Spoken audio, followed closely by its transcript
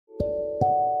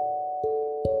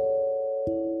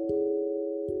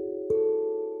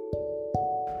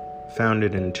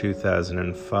Founded in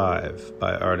 2005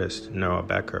 by artist Noah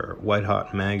Becker, White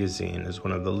Hot Magazine is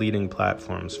one of the leading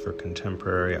platforms for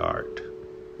contemporary art.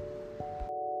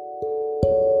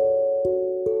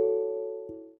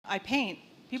 I paint.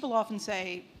 People often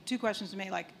say two questions to me,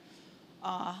 like,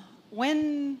 how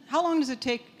long does it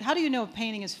take, how do you know a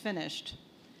painting is finished?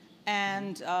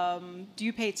 And do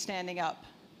you paint standing up?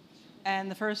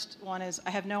 And the first one is,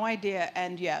 I have no idea,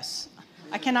 and yes.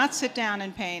 I cannot sit down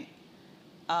and paint,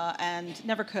 and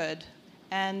never could.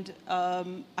 And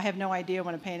I have no idea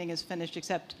when a painting is finished,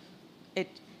 except it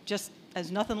just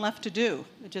has nothing left to do.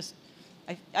 It just,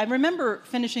 I remember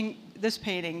finishing this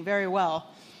painting very well,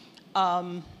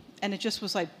 and it just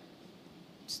was like,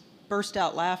 burst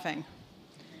out laughing.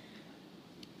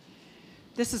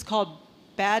 This is called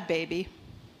Bad Baby,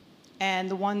 and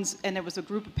it was a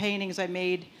group of paintings I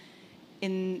made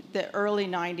in the early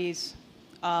 90s.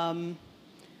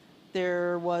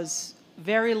 There was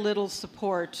very little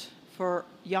support for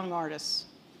young artists,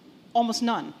 almost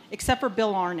none, except for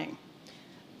Bill Arning.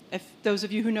 If those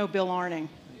of you who know Bill Arning.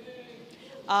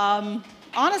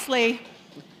 Honestly,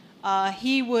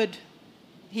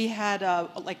 he had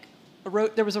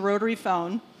there was a rotary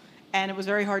phone, and it was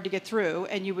very hard to get through,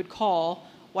 and you would call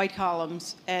White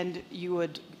Columns, and you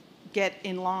would get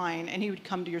in line, and he would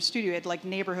come to your studio. He had like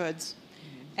neighborhoods,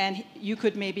 and you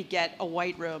could maybe get a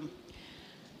white room.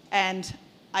 And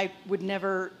I would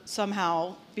never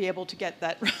somehow be able to get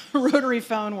that rotary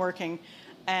phone working,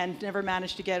 and never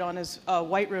managed to get on his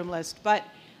white room list. But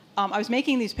I was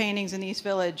making these paintings in the East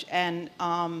Village, and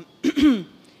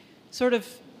sort of,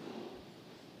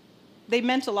 they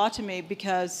meant a lot to me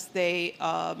because they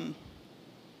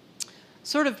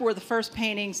sort of were the first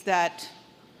paintings that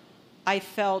I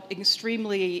felt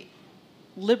extremely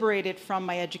liberated from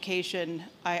my education.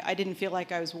 I didn't feel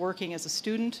like I was working as a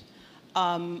student.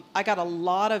 I got a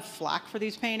lot of flack for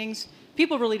these paintings.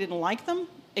 People really didn't like them,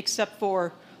 except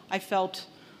for I felt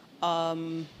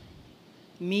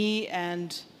me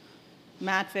and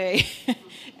Matvey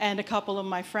and a couple of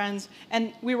my friends,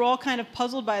 and we were all kind of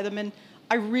puzzled by them, and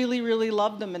I really, really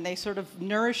loved them, and they sort of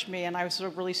nourished me, and I sort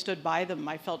of really stood by them.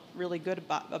 I felt really good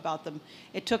about them.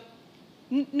 It took,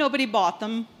 nobody bought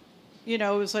them. You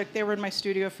know, it was like they were in my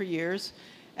studio for years.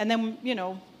 And then, you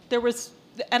know,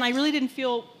 and I really didn't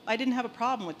have a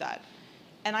problem with that.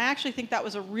 And I actually think that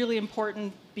was a really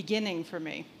important beginning for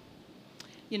me,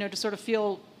 you know, to sort of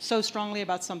feel so strongly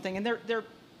about something. And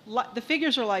the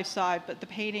figures are life-size, but the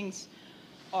paintings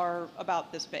are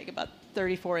about this big, about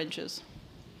 34 inches.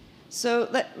 So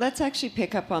let's actually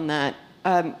pick up on that.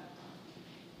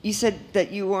 You said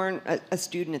that you weren't a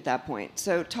student at that point.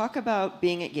 So talk about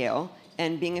being at Yale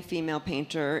and being a female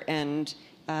painter. And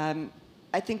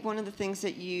I think one of the things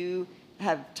that you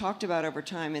have talked about over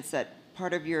time is that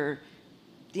part of the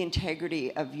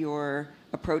integrity of your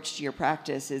approach to your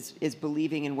practice is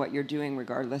believing in what you're doing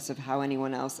regardless of how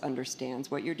anyone else understands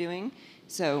what you're doing.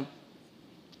 So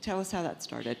tell us how that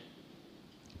started.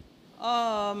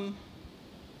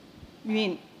 You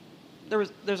mean,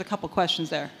 there's a couple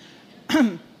questions there.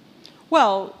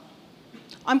 Well,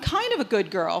 I'm kind of a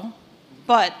good girl,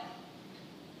 but,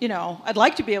 you know, I'd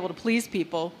like to be able to please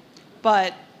people,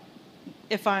 but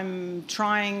if I'm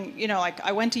trying, you know, like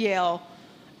I went to Yale,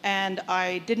 and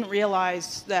I didn't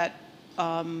realize that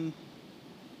when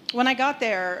I got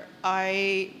there,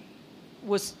 I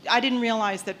didn't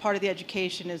realize that part of the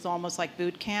education is almost like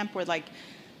boot camp, where like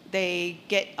they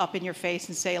get up in your face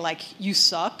and say like, you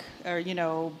suck, or, you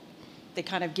know, they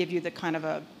kind of give you the kind of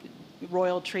a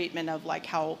royal treatment of like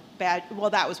how bad,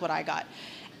 well, that was what I got.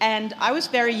 And I was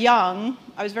very young,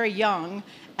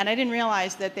 and I didn't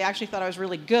realize that they actually thought I was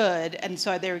really good, and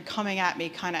so they were coming at me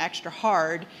kind of extra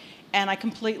hard, and I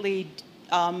completely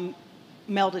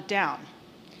melted down.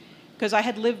 Because I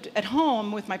had lived at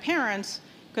home with my parents,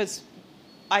 because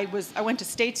I went to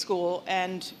state school,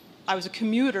 and I was a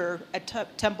commuter at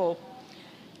Temple,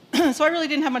 so I really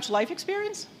didn't have much life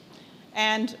experience.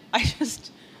 And I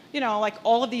just, you know, like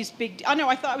all of these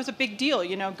I thought it was a big deal,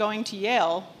 you know, going to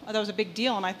Yale. I thought it was a big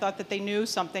deal, and I thought that they knew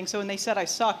something. So when they said I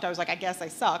sucked, I was like, I guess I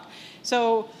suck.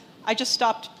 So I just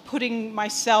stopped putting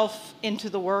myself into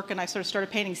the work, and I sort of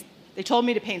started painting. They told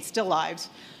me to paint still lives.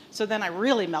 So then I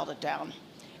really melted down.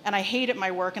 And I hated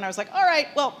my work, and I was like, all right,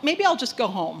 well, maybe I'll just go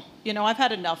home. You know, I've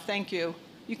had enough, thank you.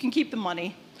 You can keep the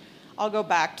money. I'll go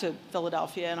back to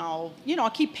Philadelphia, and I'll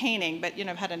keep painting, but, you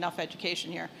know, I've had enough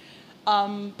education here.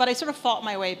 But I sort of fought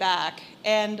my way back,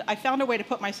 and I found a way to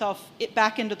put myself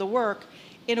back into the work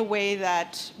in a way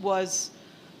that was,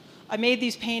 I made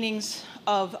these paintings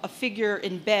of a figure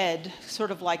in bed,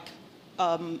 sort of like,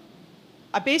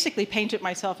 I basically painted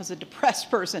myself as a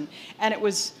depressed person, and it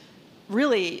was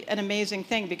really an amazing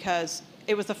thing because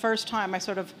it was the first time I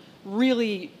sort of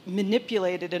really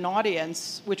manipulated an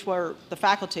audience, which were the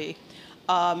faculty,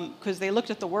 because they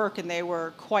looked at the work and they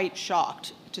were quite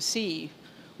shocked to see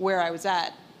where I was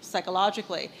at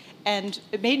psychologically. And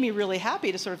it made me really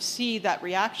happy to sort of see that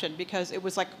reaction because it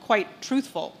was like quite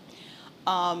truthful.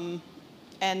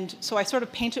 And so I sort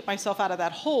of painted myself out of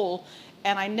that hole,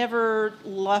 and I never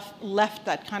left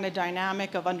that kind of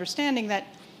dynamic of understanding that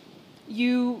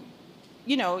you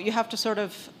have to sort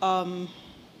of,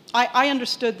 I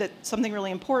understood that something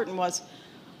really important was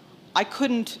I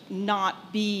couldn't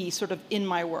not be sort of in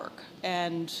my work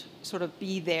and sort of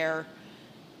be there,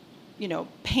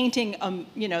 painting,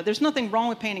 there's nothing wrong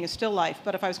with painting a still life,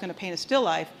 but if I was going to paint a still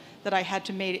life, that I had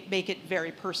to make it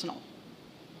very personal.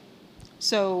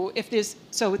 So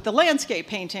with the landscape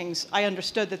paintings, I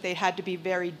understood that they had to be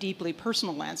very deeply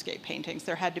personal landscape paintings.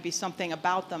 There had to be something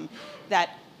about them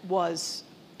that was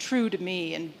true to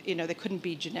me, and they couldn't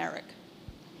be generic.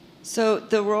 So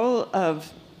the role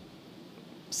of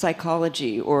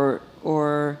psychology or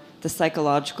the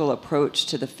psychological approach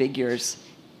to the figures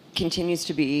continues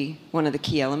to be one of the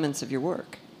key elements of your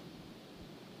work.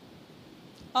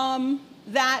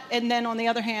 That, and then on the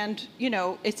other hand,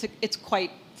 it's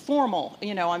quite formal.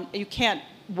 You can't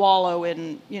wallow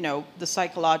in the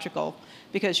psychological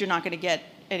because you're not going to get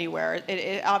anywhere.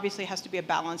 It obviously has to be a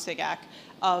balancing act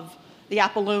of the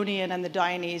Apollonian and the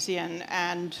Dionysian,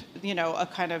 and a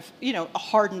kind of a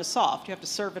hard and a soft. You have to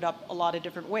serve it up a lot of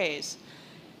different ways.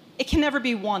 It can never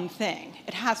be one thing.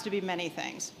 It has to be many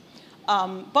things.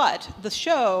 But the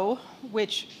show,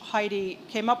 which Heidi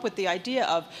came up with the idea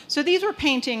of, so these were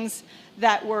paintings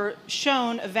that were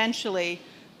shown eventually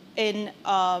in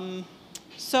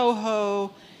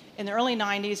Soho in the early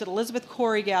 90s at Elizabeth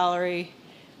Corey Gallery.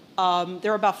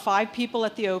 There were about 5 people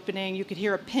at the opening. You could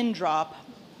hear a pin drop.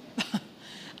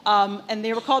 And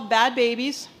they were called Bad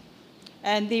Babies.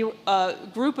 And the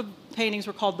group of paintings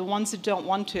were called The Ones That Don't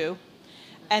Want To.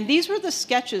 And these were the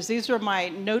sketches. These were my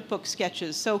notebook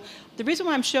sketches. So the reason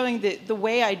why I'm showing the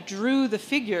way I drew the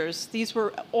figures, these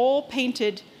were all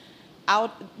painted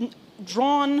out,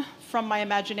 drawn from my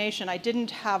imagination. I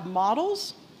didn't have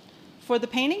models for the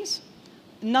paintings.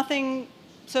 Nothing,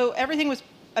 so everything was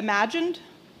imagined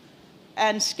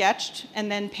and sketched and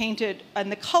then painted.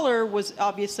 And the color was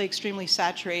obviously extremely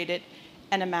saturated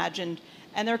and imagined.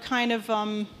 And they're kind of,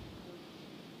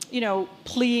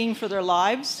 pleading for their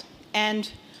lives. And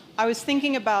I was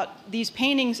thinking about these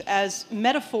paintings as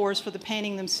metaphors for the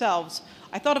painting themselves.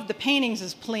 I thought of the paintings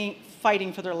as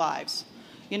fighting for their lives.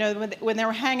 When they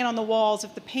were hanging on the walls,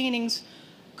 if the paintings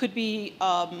could be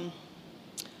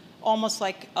almost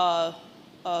like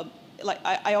I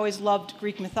always loved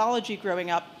Greek mythology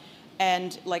growing up,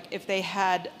 and like if they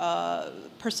had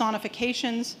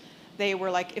personifications, they were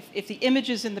like, if the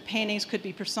images in the paintings could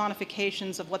be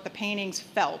personifications of what the paintings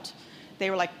felt, they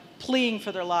were like pleading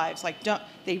for their lives. Like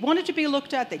they wanted to be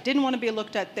looked at, they didn't want to be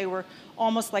looked at. They were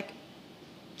almost like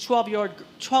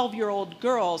 12-year-old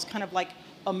girls, kind of like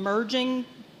emerging,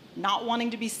 not wanting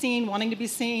to be seen, wanting to be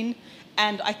seen.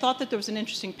 And I thought that there was an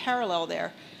interesting parallel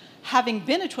there. Having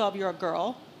been a 12-year-old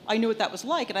girl, I knew what that was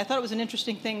like, and I thought it was an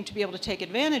interesting thing to be able to take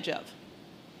advantage of.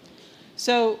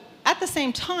 So at the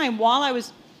same time, while I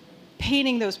was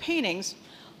painting those paintings,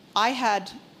 I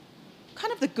had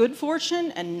kind of the good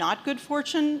fortune and not good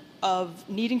fortune of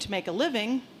needing to make a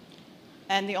living,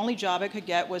 and the only job I could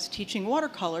get was teaching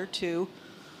watercolor to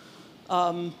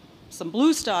some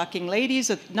blue stocking ladies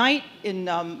at night in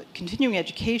continuing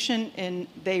education, and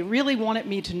they really wanted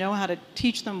me to know how to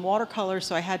teach them watercolor,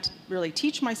 so I had to really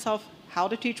teach myself how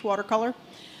to teach watercolor.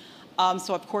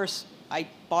 So of course I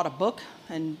bought a book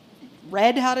and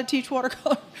read how to teach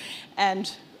watercolor,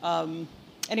 and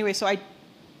anyway, so I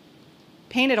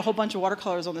painted a whole bunch of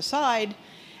watercolors on the side,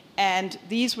 and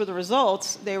these were the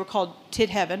results. They were called Tit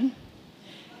Heaven,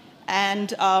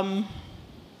 and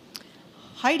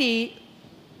Heidi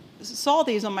saw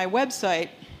these on my website.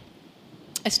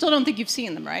 I still don't think you've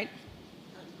seen them, right?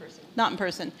 Not in person. Not in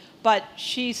person. But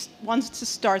she wants to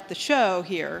start the show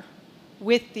here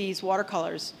with these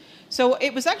watercolors. So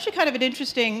it was actually kind of an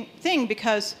interesting thing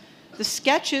because the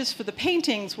sketches for the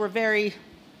paintings were very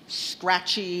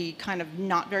scratchy, kind of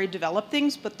not very developed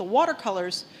things, but the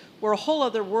watercolors were a whole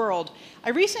other world. I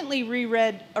recently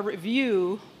reread a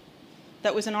review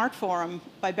that was in Art Forum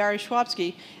by Barry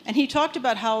Schwabsky, and he talked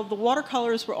about how the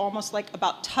watercolors were almost like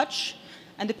about touch,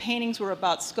 and the paintings were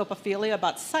about scopophilia,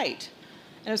 about sight.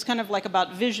 And it was kind of like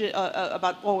about vision,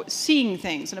 about seeing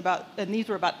things, and these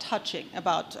were about touching,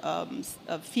 about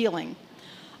feeling.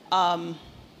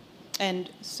 And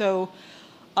so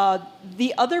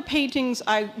the other paintings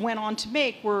I went on to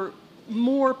make were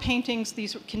more paintings.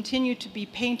 These continue to be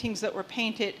paintings that were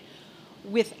painted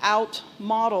without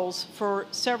models for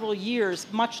several years,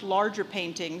 much larger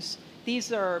paintings.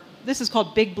 This is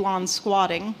called Big Blonde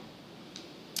Squatting.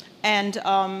 And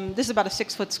this is about a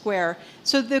 6-foot square.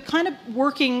 So they're kind of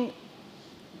working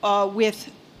with,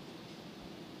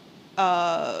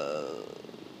 I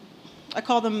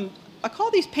call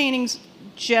these paintings,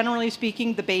 generally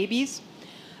speaking, the babies,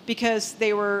 because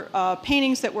they were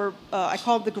paintings that were, I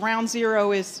call the ground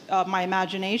zero is my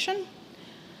imagination.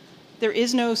 There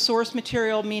is no source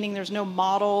material, meaning there's no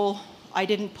model. I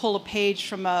didn't pull a page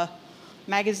from a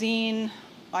magazine.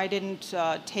 I didn't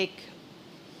take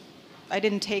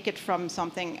it from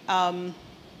something.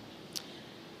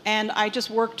 And I just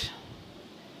worked,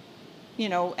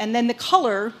 and then the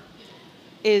color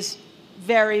is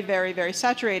very, very, very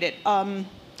saturated. I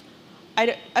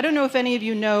don't know if any of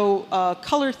you know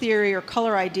color theory or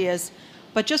color ideas,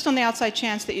 but just on the outside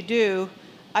chance that you do,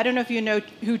 I don't know if you know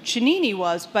who Cennini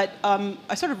was, but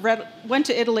I sort of went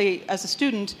to Italy as a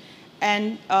student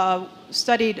and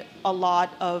studied a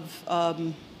lot of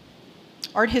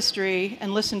art history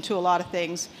and listened to a lot of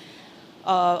things.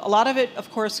 A lot of it, of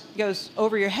course, goes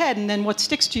over your head, and then what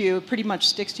sticks to you pretty much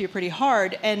sticks to you pretty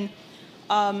hard. And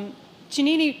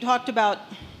Cennini talked about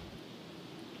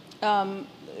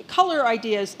color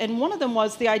ideas, and one of them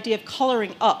was the idea of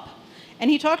coloring up. And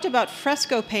he talked about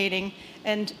fresco painting,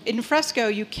 and in fresco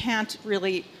you can't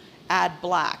really add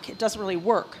black. It doesn't really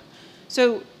work.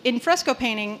 So in fresco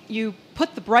painting, you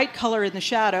put the bright color in the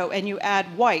shadow and you add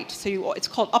white. So it's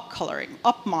called up coloring,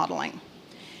 up modeling.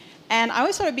 And I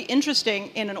always thought it'd be interesting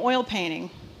in an oil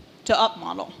painting to up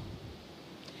model.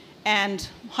 And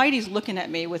Heidi's looking at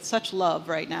me with such love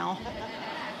right now.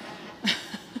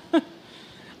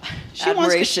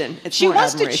 Admiration. She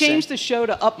wants to change the show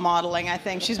to up modeling, I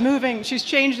think. She's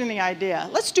changing the idea.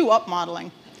 Let's do up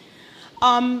modeling.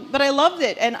 But I loved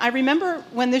it. And I remember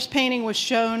when this painting was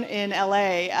shown in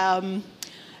LA,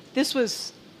 this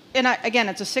was, again,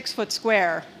 it's a 6-foot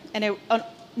square. And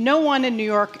no one in New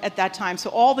York at that time,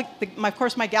 so of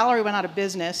course my gallery went out of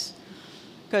business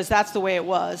because that's the way it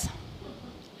was.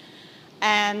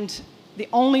 And the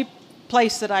only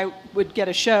place that I would get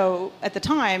a show at the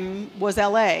time was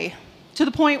LA, to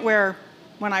the point where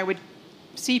when I would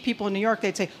see people in New York,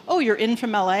 they'd say, "Oh, you're in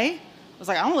from LA?" I was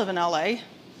like, "I don't live in LA."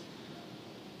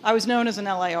 I was known as an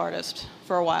LA artist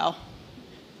for a while.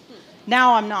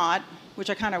 Now I'm not, which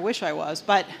I kind of wish I was,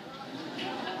 but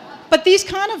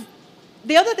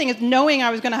the other thing is, knowing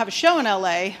I was going to have a show in LA,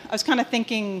 I was kind of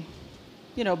thinking,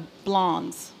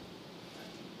 blondes.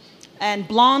 And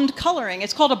blonde coloring.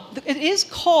 It is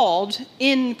called,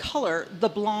 in color, the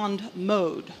blonde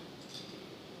mode,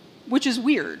 which is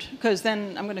weird, because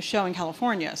then I'm going to show in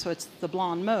California, so it's the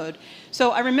blonde mode. So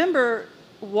I remember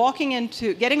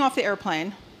getting off the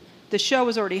airplane. The show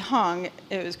was already hung.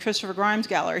 It was Christopher Grimes'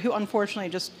 gallery, who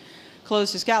unfortunately just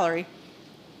closed his gallery.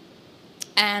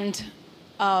 And,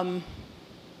 I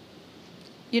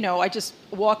just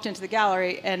walked into the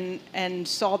gallery and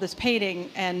saw this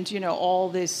painting, and, all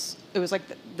this. It was like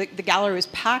the gallery was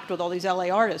packed with all these LA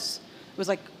artists. It was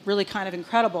like really kind of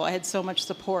incredible. I had so much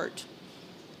support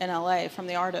in LA from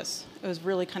the artists. It was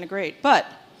really kind of great. But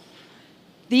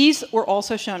these were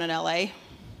also shown in LA.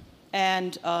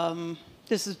 And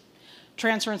this is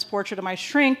Transference Portrait of my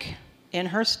shrink in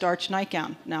her starched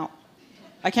nightgown. Now,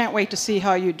 I can't wait to see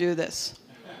how you do this.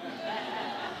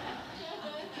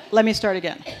 Let me start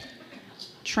again.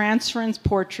 Transference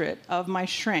Portrait of my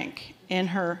shrink in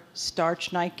her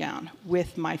starched nightgown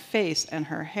with my face and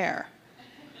her hair.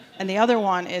 And the other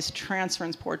one is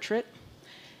Transference Portrait.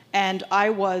 And I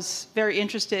was very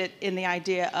interested in the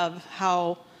idea of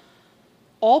how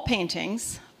all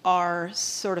paintings are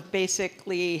sort of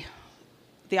basically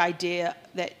the idea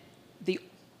that the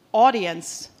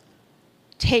audience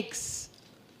takes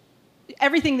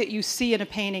everything that you see in a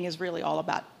painting is really all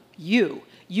about you.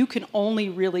 You can only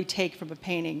really take from a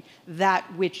painting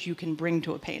that which you can bring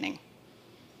to a painting.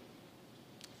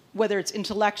 Whether it's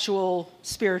intellectual,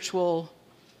 spiritual.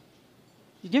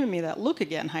 You're giving me that look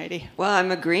again, Heidi. Well,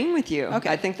 I'm agreeing with you. Okay.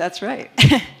 I think that's right.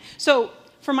 So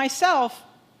for myself,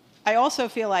 I also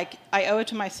feel like I owe it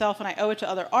to myself and I owe it to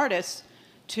other artists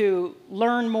to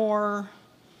learn more,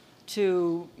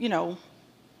 to,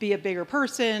 be a bigger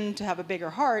person, to have a bigger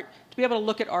heart, to be able to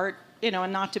look at art,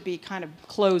 and not to be kind of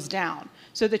closed down,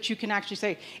 so that you can actually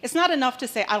say, it's not enough to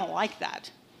say, I don't like that.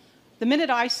 The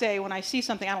minute I say, when I see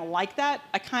something, I don't like that,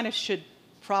 I kind of should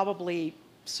probably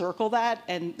circle that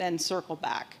and then circle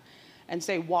back and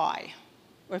say why.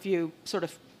 Or if you sort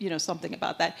of, something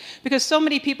about that. Because so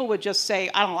many people would just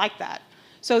say, I don't like that.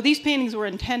 So these paintings were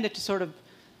intended to sort of,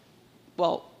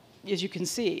 as you can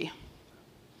see,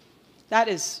 that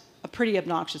is a pretty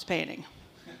obnoxious painting.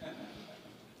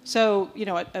 So, you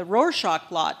know, a Rorschach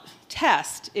blot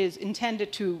test is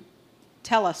intended to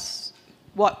tell us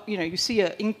what, you know, you see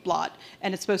an ink blot,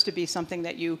 and it's supposed to be something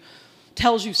that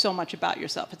tells you so much about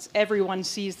yourself. It's everyone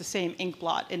sees the same ink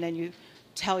blot, and then you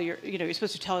tell you're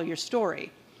supposed to tell your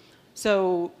story.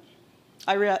 So,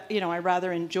 I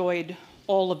rather enjoyed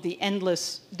all of the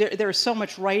endless. There's so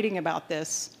much writing about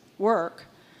this work,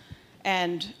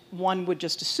 and one would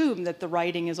just assume that the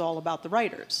writing is all about the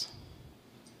writers.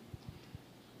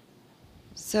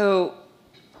 So,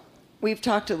 we've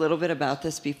talked a little bit about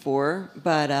this before,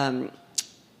 but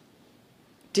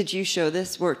did you show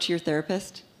this work to your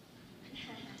therapist?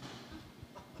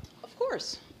 Of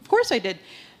course I did.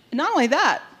 Not only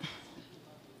that,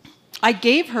 I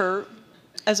gave her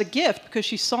as a gift, because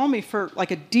she saw me for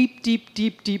like a deep, deep,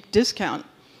 deep, deep discount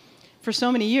for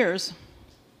so many years,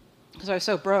 because I was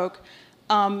so broke,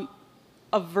 a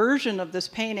version of this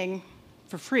painting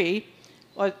for free,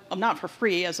 well, not for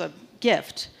free, as a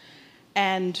gift.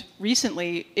 And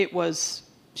recently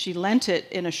she lent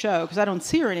it in a show, because I don't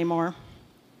see her anymore.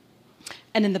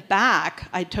 And in the back,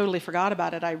 I totally forgot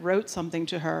about it. I wrote something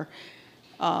to her,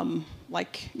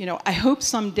 like, you know, I hope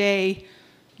someday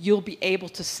you'll be able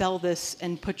to sell this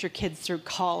and put your kids through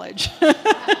college.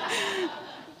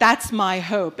 That's my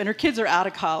hope. And her kids are out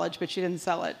of college, but she didn't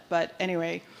sell it. But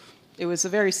anyway, it was a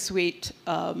very sweet,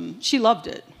 she loved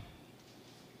it.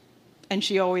 And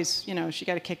she always, you know, she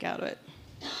got a kick out of it.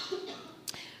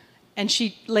 And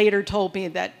she later told me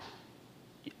that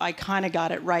I kind of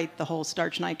got it right, the whole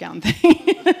starch nightgown thing.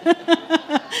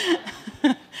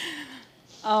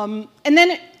 And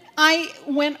then I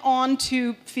went on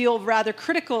to feel rather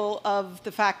critical of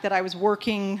the fact that I was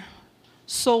working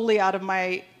solely out of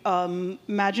my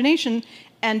imagination,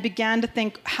 and began to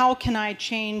think, how can I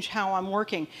change how I'm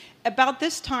working? About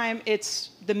this time,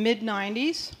 it's the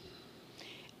mid-90s,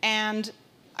 and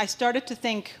I started to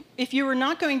think, if you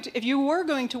were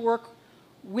going to work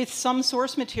with some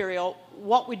source material,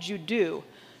 what would you do?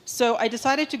 So I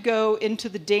decided to go into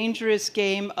the dangerous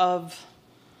game of,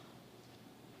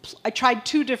 I tried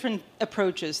two different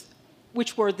approaches,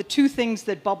 which were the two things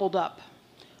that bubbled up.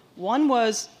 One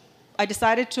was, I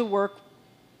decided to work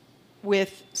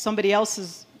with somebody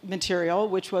else's material,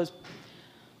 which was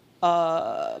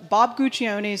Bob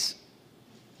Guccione's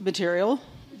material,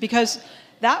 because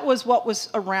that was what was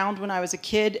around when I was a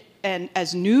kid, and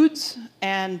as nudes.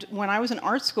 And when I was in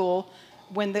art school,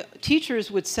 when the teachers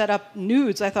would set up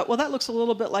nudes, I thought, well, that looks a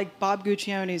little bit like Bob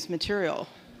Guccione's material.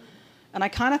 And I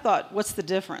kind of thought, what's the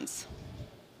difference?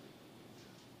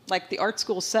 Like the art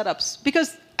school setups.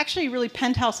 Because actually, really,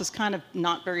 Penthouse is kind of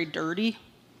not very dirty.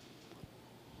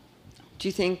 Do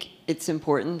you think it's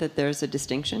important that there's a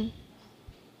distinction?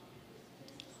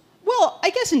 Well, I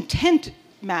guess intent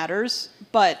matters,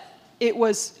 but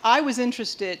I was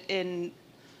interested in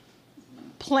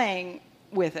playing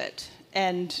with it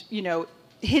and, you know,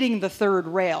 hitting the third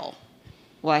rail.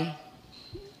 Why?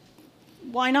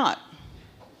 Why not?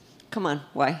 Come on,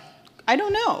 why? I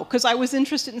don't know, because I was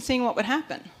interested in seeing what would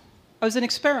happen. It was an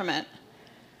experiment.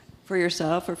 For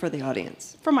yourself or for the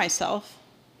audience? For myself.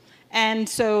 And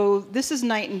so this is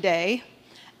Night and Day.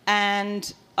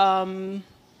 And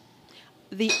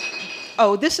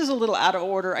this is a little out of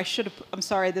order. I'm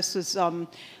sorry, this is,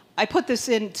 I put this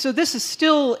in, so this is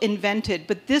still invented,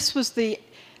 but this was the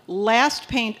last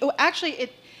paint. Oh, actually,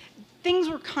 things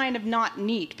were kind of not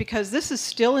neat, because this is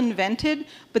still invented,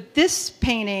 but this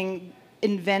painting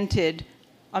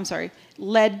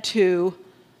led to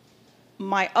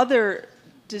my other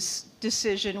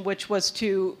decision, which was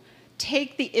to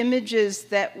take the images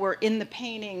that were in the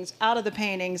paintings out of the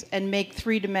paintings and make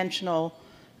three-dimensional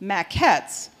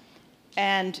maquettes.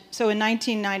 And so in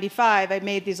 1995, I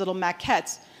made these little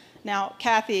maquettes. Now,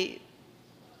 Kathy,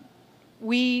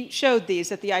 we showed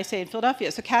these at the ICA in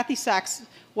Philadelphia. So Kathy Sachs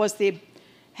was the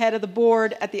head of the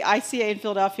board at the ICA in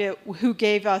Philadelphia, who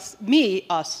gave me,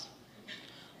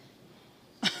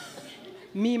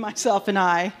 myself, and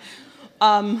I.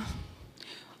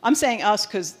 I'm saying us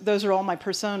because those are all my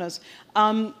personas.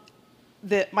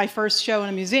 My first show in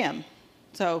a museum.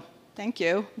 So thank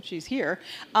you. She's here.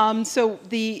 So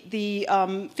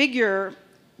the figure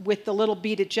with the little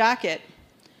beaded jacket,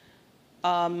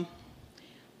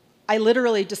 I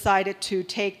literally decided to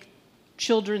take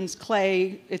children's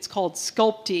clay, it's called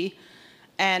Sculpey,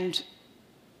 and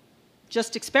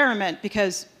just experiment,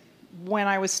 because when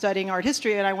I was studying art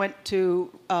history and I went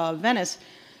to Venice,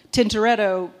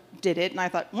 Tintoretto did it, and I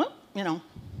thought, well, you know,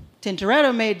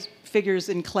 Tintoretto made figures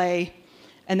in clay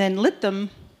and then lit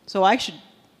them, so I should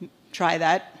try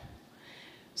that.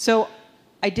 So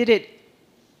I did it,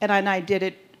 and I did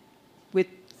it with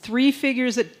 3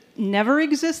 figures that never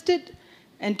existed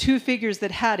and 2 figures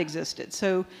that had existed.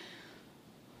 So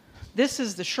this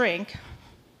is the shrink.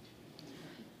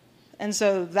 And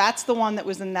so that's the one that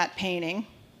was in that painting.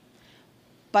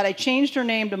 But I changed her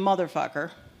name to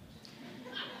Motherfucker.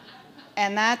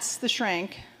 And that's the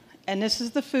shrink. And this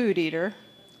is the food eater.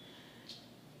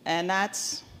 And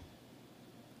that's,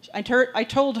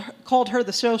 called her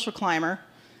the social climber,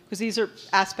 because these are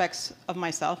aspects of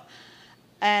myself.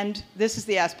 And this is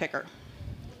the ass picker.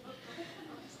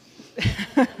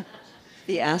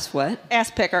 The ass what? Ass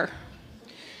picker.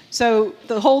 So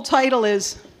the whole title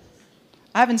is,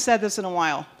 I haven't said this in a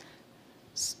while.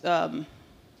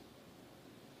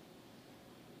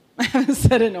 I haven't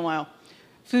said it in a while.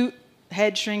 Food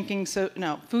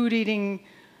eating,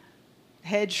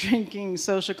 head shrinking,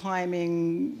 social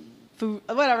climbing, food,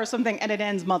 whatever, something, and it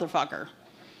ends motherfucker.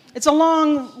 It's a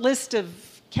long list of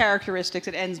characteristics.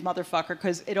 It ends motherfucker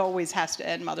because it always has to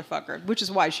end motherfucker, which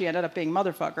is why she ended up being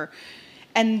motherfucker.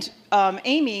 And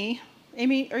Amy,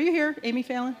 are you here? Amy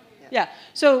Phelan? Yeah.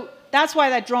 So that's why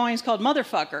that drawing is called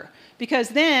Motherfucker, because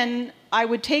then I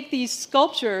would take these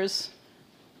sculptures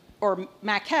or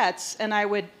maquettes and I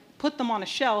would put them on a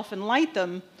shelf and light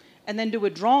them and then do a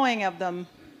drawing of them.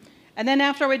 And then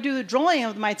after I would do the drawing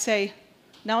of them, I'd say,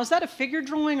 now is that a figure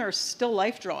drawing or a still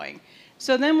life drawing?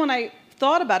 So then when I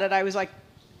thought about it, I was like,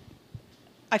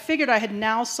 I figured I had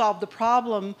now solved the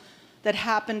problem that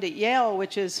happened at Yale,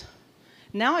 which is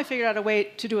now I figured out a way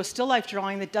to do a still life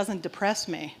drawing that doesn't depress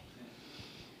me.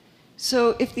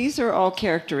 So if these are all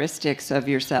characteristics of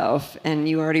yourself, and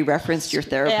you already referenced your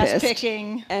therapist. Ass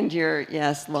picking. And your,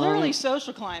 long... Clearly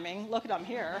social climbing. Look at, I'm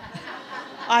here.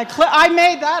 I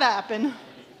made that happen.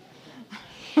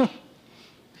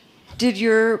 Did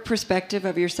your perspective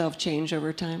of yourself change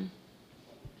over time?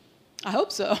 I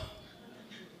hope so.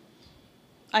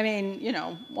 I mean,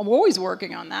 I'm always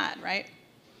working on that, right?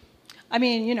 I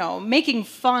mean, making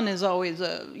fun is always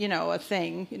a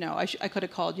thing. I could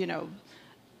have called,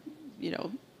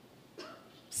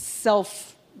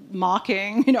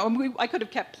 self-mocking. I could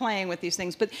have kept playing with these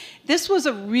things. But this was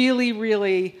a really,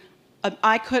 really,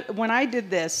 when I did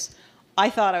this, I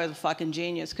thought I was a fucking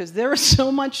genius because there was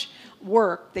so much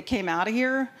work that came out of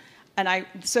here. And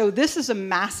so this is a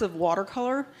massive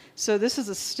watercolor. So this is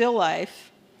a still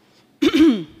life.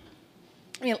 There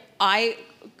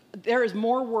is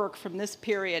more work from this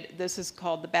period. This is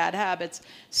called the Bad Habits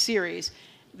series.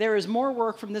 There is more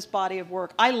work from this body of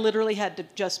work. I literally had to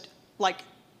just,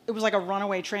 it was like a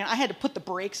runaway train. I had to put the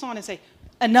brakes on and say,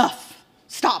 enough,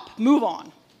 stop, move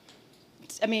on.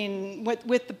 I mean,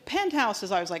 with the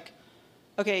penthouses, I was like,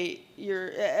 okay,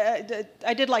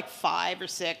 I did 5 or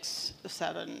 6 or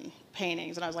 7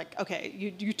 paintings, and I was like, okay,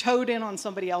 you toed in on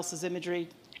somebody else's imagery,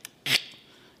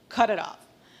 cut it off.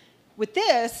 With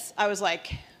this, I was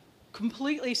like,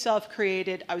 completely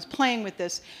self-created. I was playing with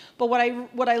this, but the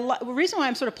reason why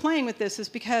I'm sort of playing with this is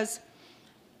because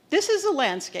this is a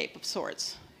landscape of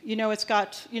sorts. It's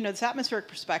got this atmospheric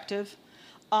perspective,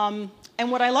 and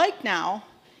what I like now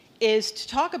is to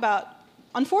talk about.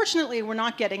 Unfortunately, we're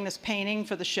not getting this painting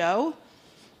for the show,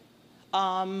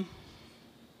 right?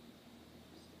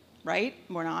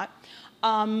 We're not.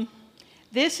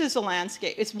 This is a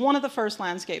landscape. It's one of the first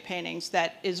landscape paintings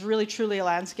that is really, truly a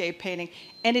landscape painting,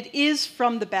 and it is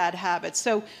from the Bad Habits.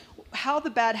 So how the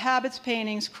Bad Habits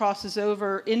paintings crosses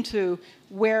over into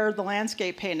where the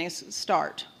landscape paintings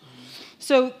start.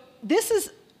 So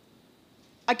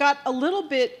I got a little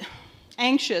bit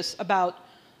anxious about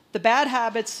the Bad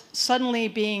Habits suddenly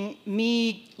being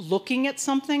me looking at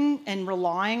something and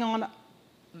relying on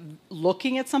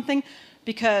looking at something,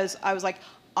 because I was like,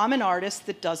 I'm an artist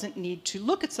that doesn't need to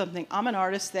look at something. I'm an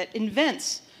artist that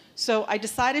invents. So I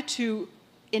decided to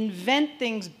invent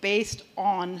things based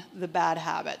on the Bad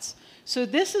Habits. So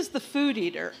this is the food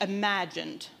eater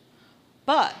imagined.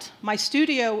 But my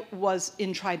studio was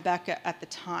in Tribeca at the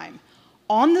time.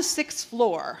 On the 6th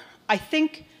floor, I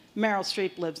think Meryl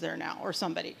Streep lives there now, or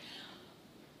somebody.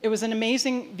 It was an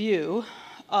amazing view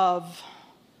of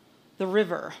the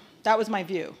river. That was my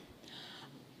view.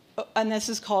 And this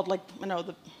is called,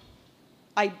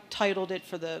 I titled it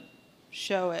for the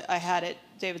show I had at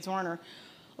David Zwirner,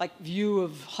 View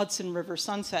of Hudson River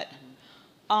Sunset.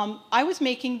 I was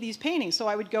making these paintings, so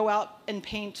I would go out and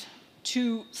paint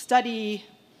to study.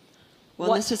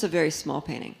 Well, this is a very small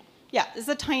painting. Yeah, it's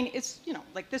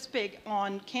this big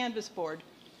on canvas board.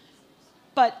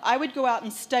 But I would go out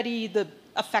and study the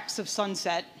effects of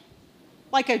sunset,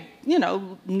 like a,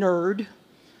 nerd,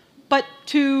 but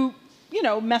to,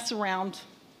 mess around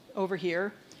over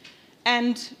here.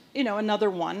 And, you know, another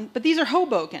one. But these are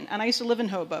Hoboken, and I used to live in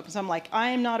Hoboken. So I'm like, I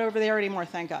am not over there anymore,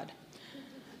 thank God.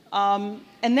 And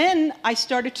then I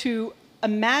started to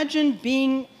imagine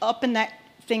being up in that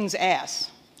thing's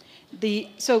ass.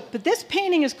 But this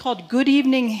painting is called Good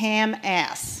Evening Ham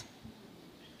Ass.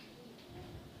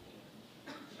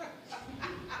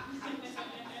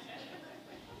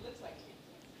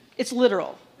 It's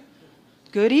literal.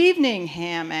 Good evening,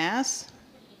 ham ass.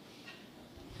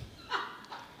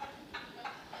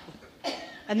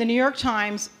 And the New York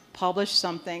Times published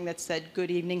something that said, Good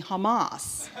evening,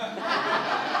 Hamas.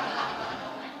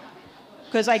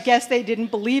 Because I guess they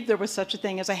didn't believe there was such a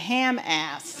thing as a ham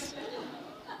ass.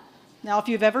 Now, if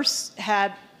you've ever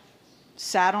sat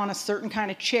on a certain kind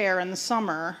of chair in the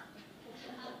summer,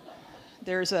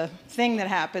 there's a thing that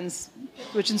happens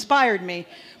which inspired me.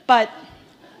 But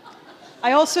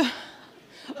I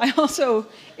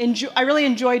really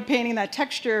enjoyed painting that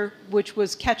texture, which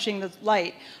was catching the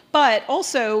light. But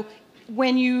also,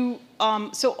 when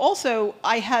I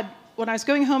was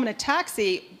going home in a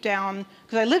taxi down,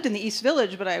 because I lived in the East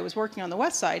Village, but I was working on the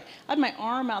West Side, I had my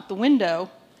arm out the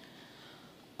window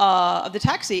of the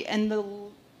taxi, and the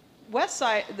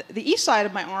east side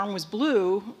of my arm was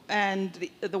blue, and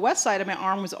the west side of my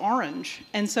arm was orange.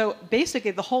 And so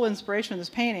basically, the whole inspiration of this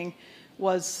painting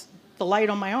was the light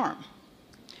on my arm.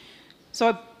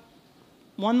 So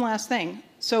one last thing.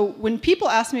 So when people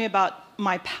ask me about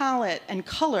my palette and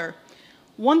color,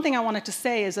 one thing I wanted to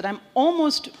say is that I'm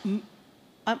almost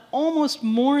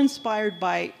more inspired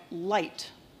by light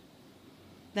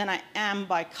than I am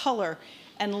by color.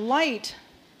 And light,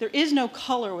 there is no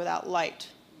color without light.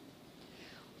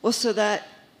 Well, so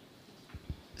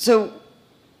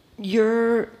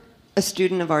you're a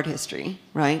student of art history,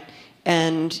 right?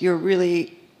 And you're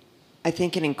really, I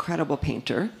think, an incredible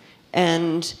painter.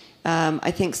 And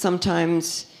I think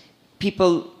sometimes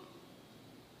people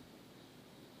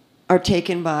are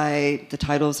taken by the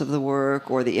titles of the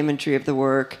work or the imagery of the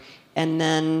work, and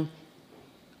then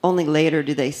only later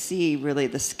do they see really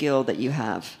the skill that you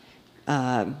have.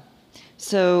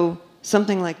 So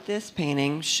something like this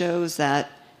painting shows that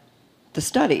the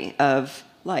study of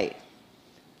light,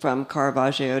 from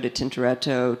Caravaggio to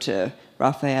Tintoretto to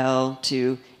Raphael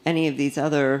to any of these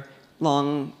other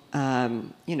long-known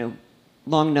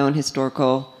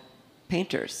historical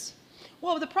painters.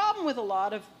 Well, the problem with a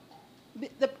lot of,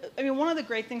 one of the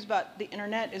great things about the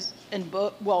internet is,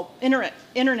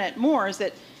 internet more, is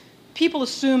that people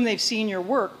assume they've seen your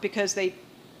work because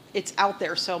it's out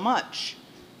there so much.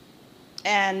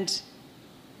 And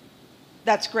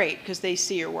that's great because they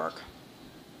see your work.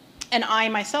 And I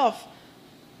myself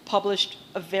published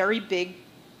a very big,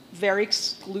 very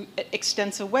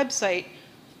extensive website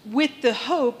with the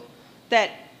hope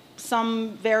that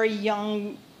some very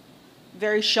young,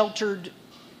 very sheltered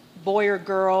boy or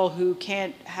girl who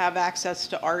can't have access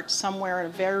to art somewhere in a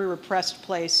very repressed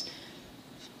place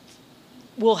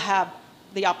will have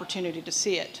the opportunity to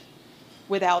see it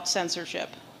without censorship.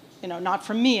 Not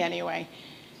from me anyway.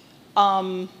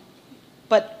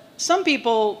 But some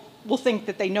people will think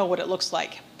that they know what it looks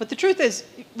like. But the truth is,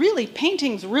 really,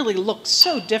 paintings really look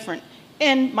so different.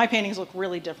 And my paintings look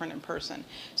really different in person.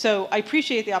 So I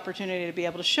appreciate the opportunity to be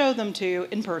able to show them to you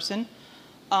in person,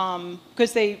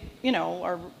 because they,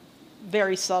 are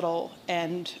very subtle,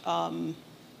 and I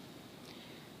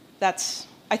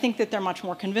think that they're much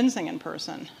more convincing in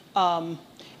person.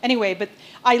 Anyway, but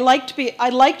I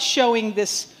liked showing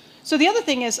this. So the other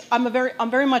thing is, I'm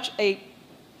very much a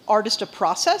artist of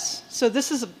process. So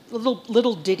this is a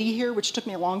little ditty here, which took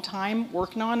me a long time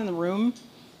working on in the room.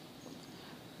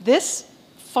 This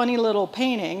funny little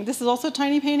painting, this is also a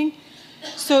tiny painting.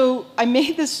 So I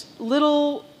made this is a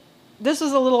little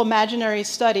imaginary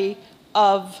study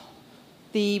of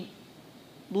the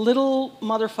little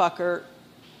motherfucker,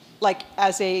 like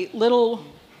as a little,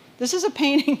 this is a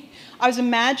painting, I was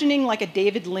imagining like a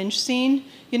David Lynch scene,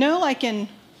 like in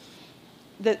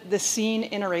the scene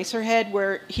in Eraserhead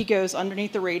where he goes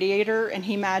underneath the radiator and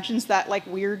he imagines that like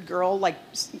weird girl like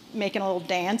making a little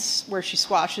dance where she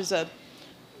squashes a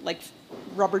like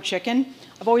rubber chicken.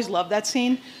 I've always loved that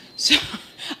scene. So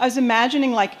I was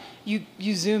imagining like you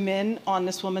zoom in on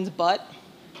this woman's butt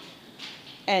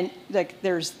and like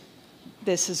this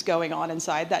is going on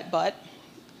inside that butt.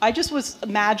 I just was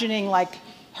imagining like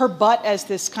her butt as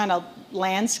this kind of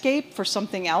landscape for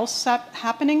something else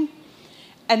happening.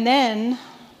 And then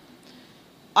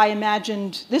I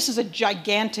imagined, this is a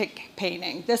gigantic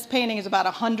painting. This painting is about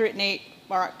 108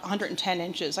 or 110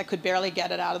 inches. I could barely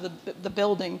get it out of the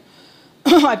building.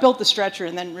 I built the stretcher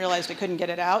and then realized I couldn't get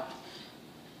it out.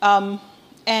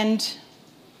 And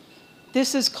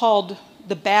this is called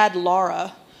The Bad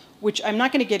Laura, which I'm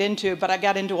not going to get into, but I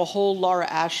got into a whole Laura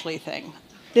Ashley thing.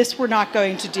 This we're not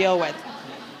going to deal with.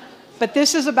 But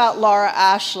this is about Laura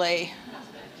Ashley.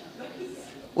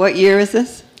 What year is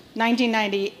this?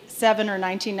 1997 or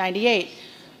 1998.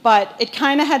 But it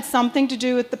kind of had something to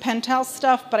do with the penthouse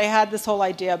stuff, but I had this whole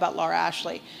idea about Laura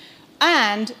Ashley.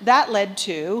 And that led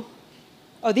to,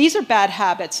 oh, these are bad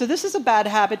habits. So this is a bad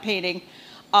habit painting.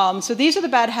 So these are the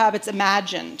bad habits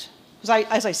imagined. Because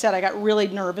as I said, I got really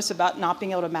nervous about not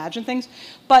being able to imagine things.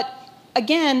 But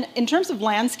again, in terms of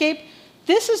landscape,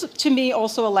 this is, to me,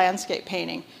 also a landscape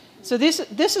painting. So this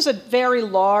is a very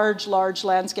large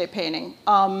landscape painting.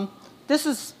 This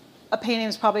is a painting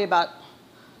that's probably about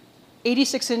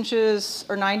 86 inches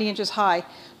or 90 inches high.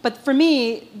 But for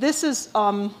me, this is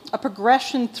a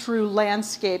progression through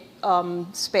landscape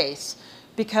space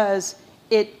because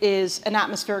it is an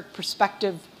atmospheric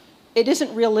perspective. It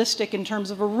isn't realistic in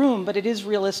terms of a room, but it is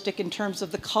realistic in terms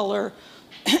of the color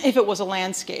if it was a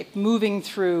landscape moving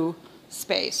through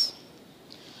space.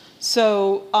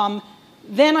 So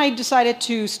then I decided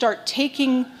to start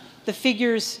taking the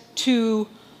figures to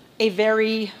a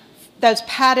very,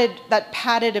 imagining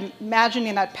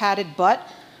that padded butt.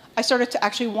 I started to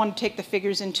actually want to take the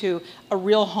figures into a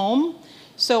real home.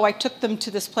 So I took them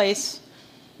to this place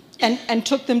and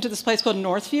took them to this place called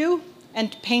Northview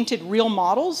and painted real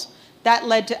models. That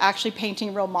led to actually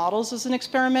painting real models as an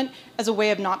experiment, as a way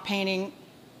of not painting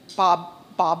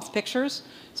Bob's pictures.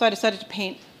 So I decided to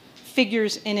paint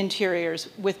figures in interiors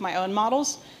with my own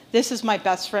models. This is my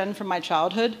best friend from my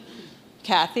childhood,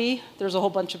 Kathy. There's a whole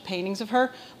bunch of paintings of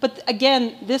her. But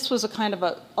again, this was a kind of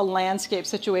a landscape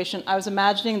situation. I was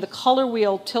imagining the color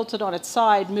wheel tilted on its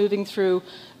side, moving through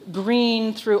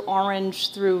green, through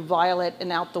orange, through violet,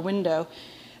 and out the window.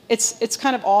 It's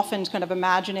kind of often kind of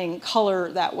imagining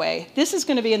color that way. This is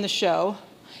going to be in the show.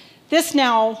 This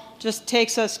now just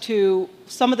takes us to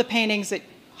some of the paintings that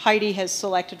Heidi has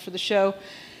selected for the show.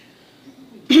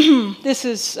 This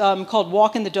is called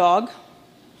Walking the Dog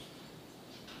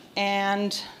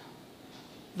and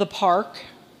The Park.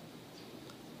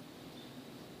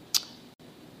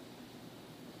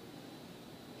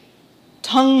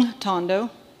 Tung Tondo.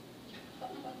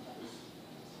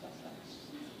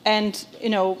 And, you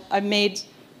know, I made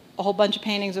a whole bunch of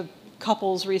paintings of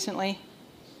couples recently.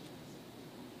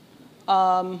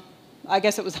 I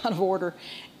guess it was out of order.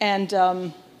 And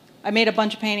I made a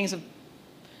bunch of paintings of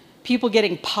people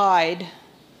getting pied.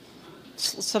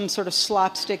 Some sort of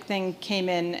slapstick thing came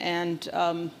in,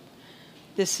 and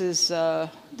this is going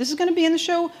to be in the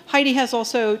show. Heidi has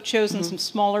also chosen some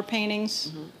smaller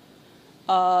paintings.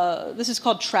 This is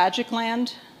called Tragic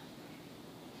Land.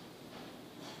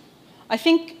 I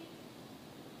think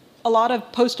a lot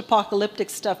of post-apocalyptic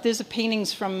stuff, there's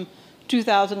paintings from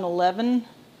 2011,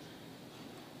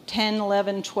 10,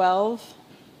 11, 12.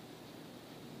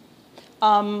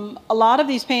 A lot of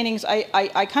these paintings,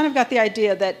 I kind of got the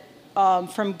idea that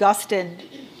from Gustin,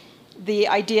 the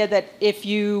idea that if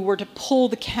you were to pull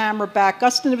the camera back,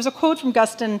 Gustin, there was a quote from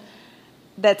Gustin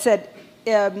that said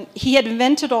he had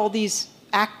invented all these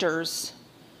actors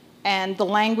and the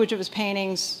language of his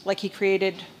paintings, like he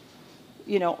created,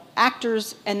 you know,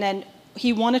 actors, and then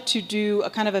he wanted to do a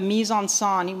kind of a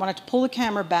mise-en-scène. He wanted to pull the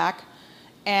camera back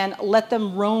and let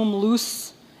them roam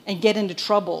loose and get into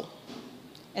trouble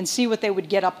and see what they would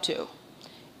get up to.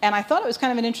 And I thought it was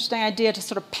kind of an interesting idea to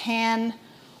sort of pan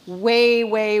way,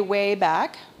 way, way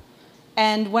back.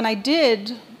 And when I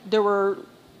did, there were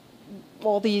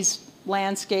all these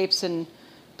landscapes and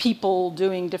people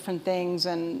doing different things,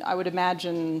 and I would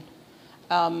imagine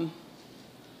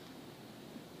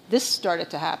this started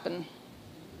to happen.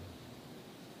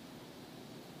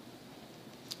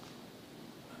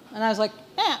 And I was like,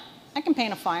 yeah, I can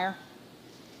paint a fire.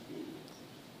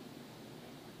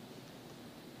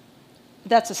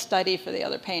 That's a study for the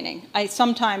other painting. I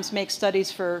sometimes make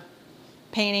studies for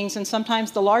paintings, and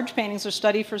sometimes the large paintings are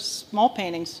study for small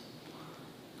paintings.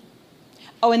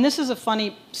 Oh, and this is a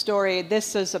funny story.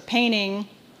 This is a painting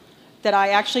that I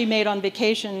actually made on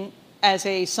vacation as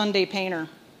a Sunday painter.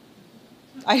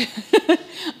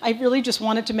 I really just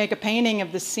wanted to make a painting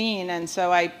of the scene, and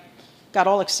so I got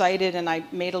all excited and I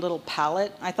made a little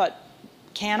palette. I thought,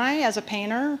 can I, as a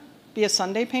painter, be a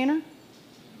Sunday painter?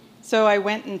 So I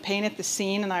went and painted the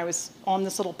scene, and I was on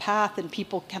this little path, and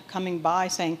people kept coming by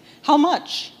saying, how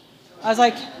much? I was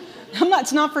like,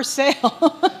 it's not for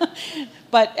sale.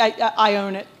 But I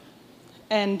own it.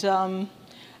 And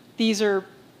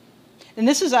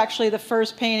this is actually the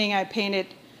first painting I painted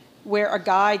where a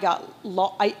guy got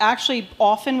lost. I actually,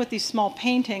 often with these small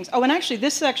paintings, oh, and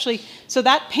actually, so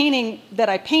that painting that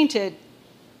I painted,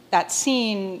 that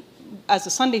scene as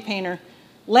a Sunday painter,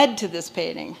 led to this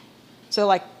painting. So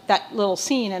like that little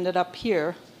scene ended up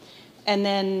here. And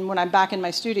then when I'm back in my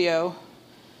studio,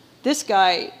 this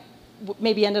guy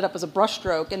maybe ended up as a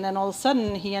brushstroke, and then all of a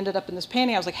sudden he ended up in this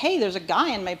painting. I was like, hey, there's a guy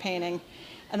in my painting.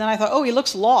 And then I thought, oh, he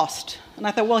looks lost. And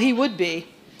I thought, well, he would be.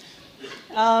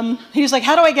 He was like,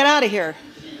 how do I get out of here?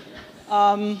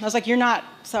 I was like, you're not,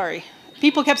 sorry.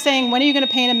 People kept saying, when are you going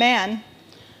to paint a man?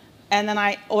 And then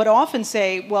I would often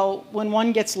say, well, when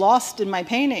one gets lost in my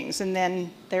paintings, and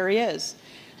then there he is.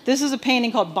 This is a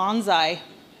painting called Bonsai.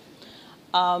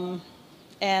 And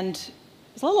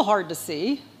it's a little hard to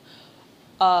see.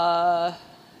 And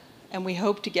we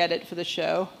hope to get it for the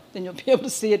show. Then you'll be able to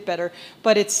see it better.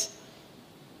 But it's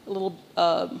a little,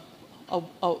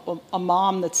 a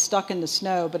mom that's stuck in the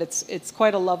snow, but it's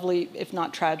quite a lovely, if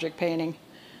not tragic, painting.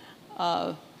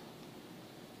 I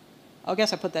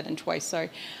guess I put that in twice, sorry.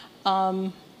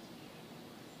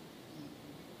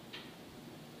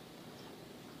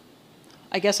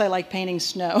 I guess I like painting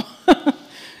snow.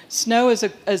 Snow is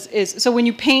so when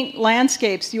you paint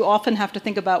landscapes, you often have to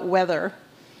think about weather,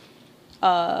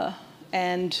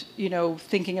 and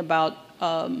thinking about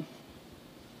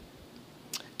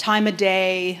time of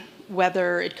day,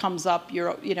 whether it comes up. There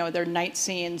are night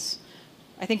scenes.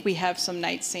 I think we have some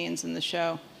night scenes in the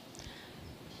show.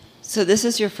 So this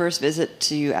is your first visit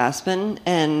to Aspen,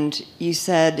 and you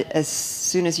said as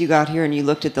soon as you got here and you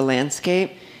looked at the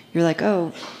landscape, you're like,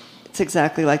 oh, it's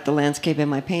exactly like the landscape in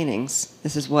my paintings.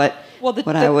 This is what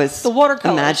I was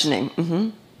imagining. Mm-hmm.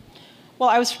 Well,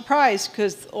 I was surprised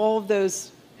because all of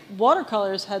those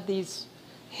watercolors had these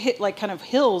kind of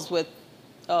hills with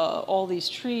all these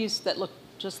trees that look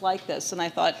just like this, and I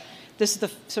thought this is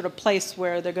the sort of place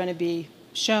where they're going to be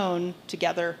shown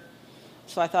together.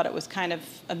 So I thought it was kind of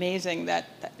amazing that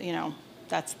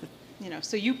that's the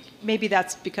so maybe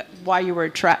that's because why you were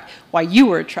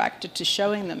attracted to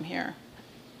showing them here.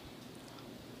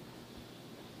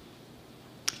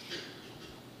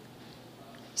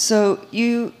 So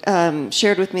you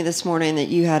shared with me this morning that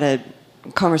you had a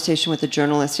conversation with a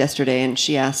journalist yesterday, and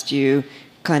she asked you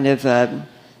kind of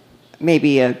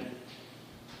maybe I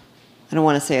don't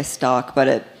want to say a stock,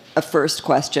 but a first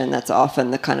question that's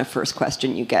often the kind of first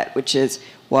question you get, which is,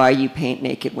 why you paint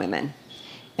naked women?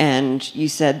 And you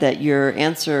said that your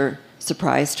answer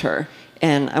surprised her.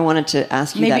 And I wanted to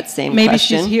ask you that same question. Maybe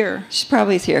she's here. She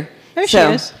probably is here. There she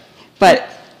is. But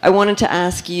I wanted to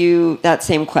ask you that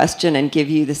same question and give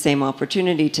you the same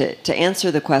opportunity to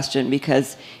answer the question,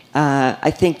 because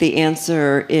I think the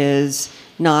answer is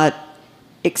not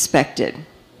expected.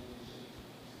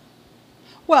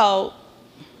 Well,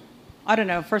 I don't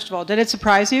know. First of all, did it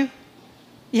surprise you?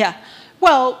 Yeah.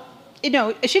 Well, she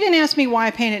didn't ask me why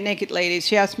I painted naked ladies.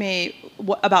 She asked me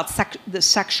about the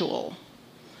sexual.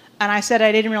 And I said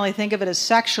I didn't really think of it as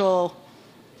sexual.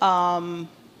 I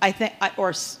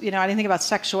didn't think about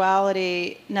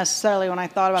sexuality necessarily when I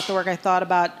thought about the work. I thought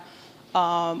about,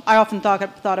 I often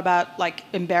thought about like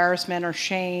embarrassment or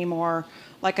shame or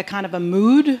like a kind of a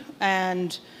mood,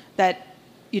 and that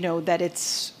that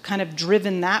it's kind of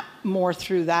driven that more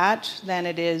through that than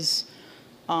it is.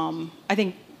 I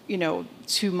think,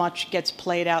 too much gets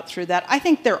played out through that. I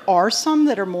think there are some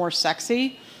that are more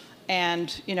sexy.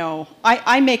 And,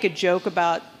 I make a joke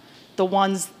about the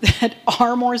ones that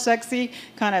are more sexy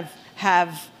kind of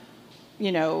have,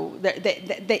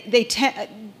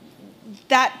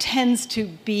 that tends to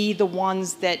be the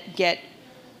ones that get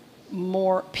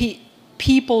more.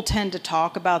 People tend to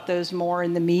talk about those more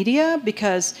in the media,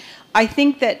 because I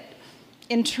think that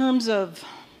in terms of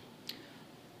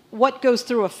what goes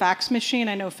through a fax machine,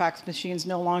 I know fax machines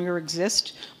no longer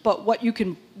exist, but what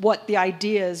the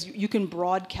idea is, you can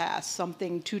broadcast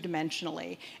something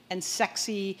two-dimensionally, and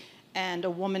sexy and a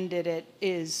woman did it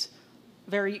is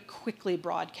very quickly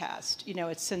broadcast.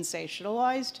 It's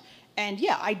sensationalized. And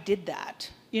yeah, I did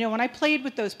that. When I played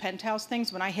with those penthouse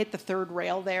things, when I hit the third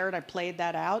rail there and I played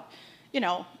that out,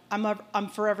 I'm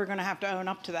forever going to have to own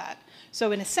up to that.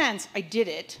 So in a sense, I did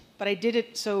it, but I did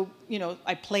it so,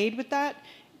 I played with that,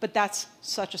 but that's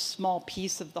such a small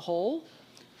piece of the whole.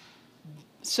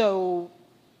 So,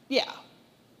 yeah,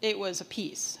 it was a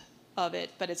piece of it,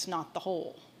 but it's not the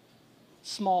whole.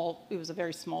 It was a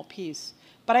very small piece.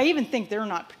 But I even think they're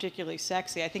not particularly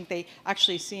sexy. I think they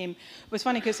actually seem, it was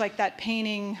funny because like that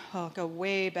painting, I'll go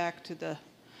way back to it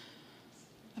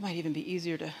might even be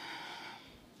easier to,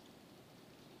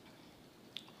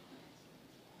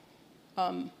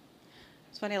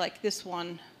 it's funny, like this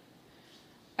one,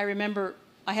 I remember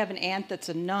I have an aunt that's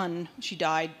a nun. She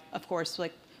died, of course,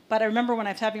 but I remember when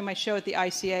I was having my show at the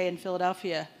ICA in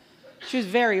Philadelphia, she was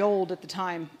very old at the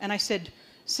time, and I said,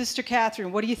 Sister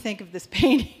Catherine, what do you think of this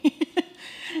painting?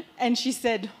 And she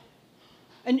said,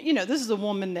 and this is a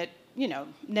woman that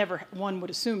never, one would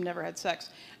assume, never had sex,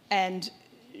 and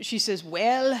she says,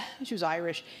 well, she was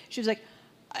Irish. She was like,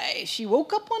 she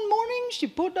woke up one morning, she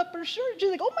put up her shirt, she's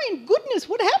like, oh my goodness,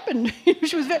 what happened?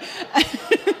 She was very.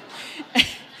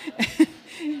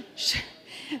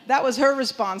 That was her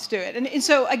response to it. And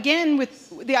so again,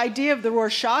 with the idea of the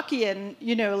Rorschachian,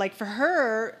 like for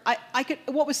her, I could,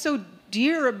 what was so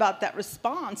dear about that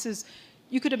response is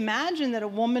you could imagine that a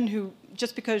woman who,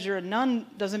 just because you're a nun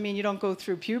doesn't mean you don't go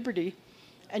through puberty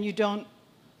and you don't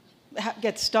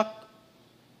get stuck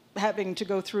having to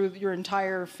go through your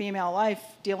entire female life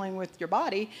dealing with your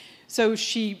body. So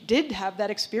she did have that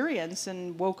experience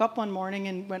and woke up one morning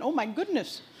and went, oh my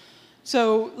goodness.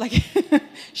 So, like,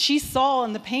 she saw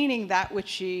in the painting that which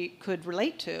she could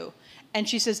relate to. And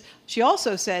she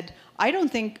also said,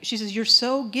 she says, you're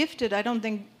so gifted, I don't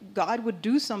think God would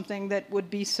do something that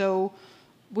would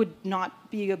not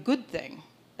be a good thing.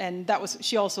 And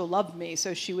she also loved me,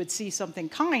 so she would see something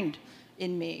kind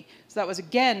in me. So that was,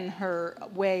 again, her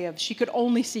way of, she could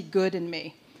only see good in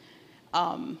me.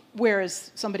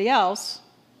 Whereas somebody else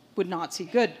would not see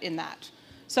good in that.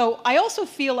 So I also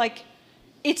feel like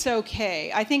it's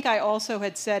okay. I think I also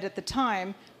had said at the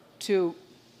time to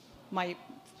my,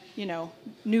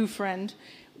 new friend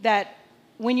that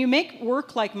when you make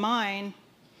work like mine,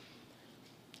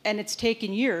 and it's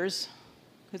taken years,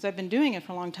 because I've been doing it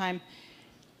for a long time,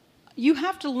 you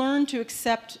have to learn to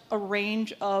accept a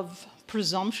range of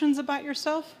presumptions about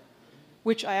yourself,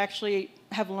 which I actually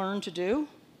have learned to do.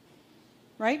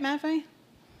 Right, Matvey?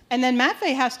 And then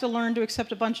Matvey has to learn to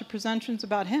accept a bunch of presumptions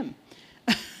about him.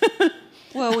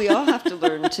 Well, we all have to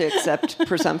learn to accept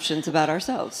presumptions about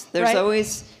ourselves. There's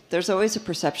always a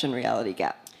perception reality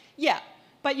gap. Yeah,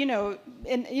 but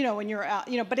when you're out,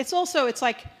 but it's also, it's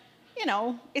like,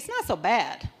 it's not so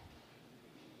bad,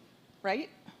 right?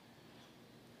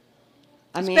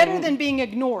 It's better than being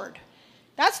ignored.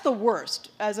 That's the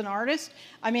worst as an artist.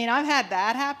 I mean, I've had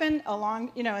that happen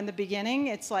in the beginning.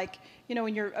 It's like,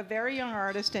 when you're a very young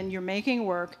artist and you're making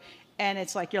work, and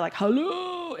it's like, you're like,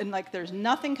 hello, and like there's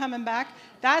nothing coming back.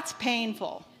 That's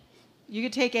painful. You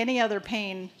could take any other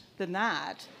pain than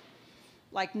that.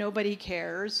 Like, nobody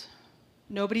cares.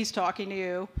 Nobody's talking to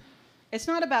you. It's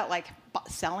not about like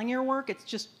selling your work. It's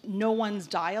just no one's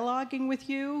dialoguing with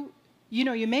you.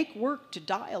 You make work to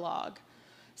dialogue.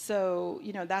 So,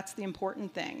 that's the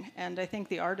important thing. And I think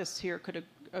the artists here could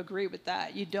agree with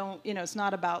that. You don't, it's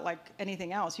not about like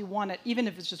anything else. You want it, even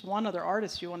if it's just one other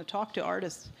artist, you want to talk to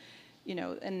artists,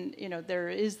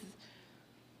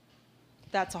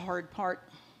 that's a hard part.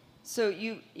 So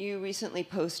you recently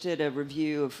posted a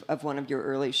review of one of your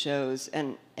early shows,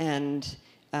 and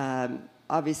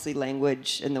obviously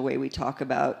language and the way we talk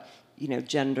about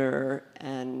gender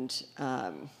and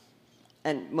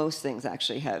most things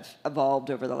actually have evolved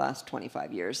over the last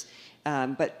 25 years.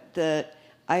 But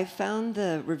I found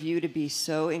the review to be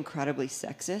so incredibly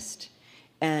sexist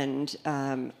and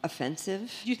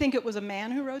offensive. Do you think it was a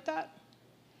man who wrote that?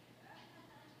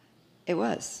 It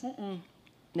was. Mm-mm.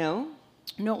 No?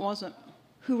 No, it wasn't.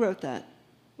 Who wrote that?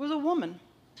 It was a woman.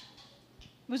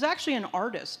 It was actually an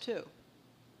artist, too.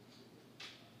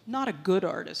 Not a good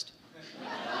artist.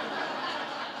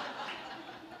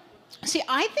 See,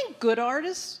 I think good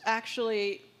artists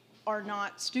actually are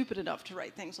not stupid enough to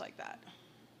write things like that.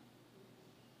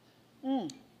 I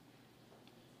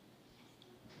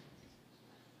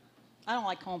don't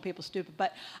like calling people stupid,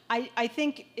 but I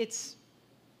think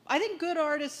good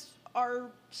artists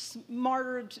are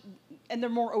smarter and they're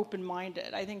more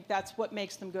open-minded. I think that's what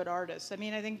makes them good artists. I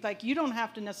mean, I think like you don't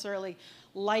have to necessarily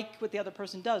like what the other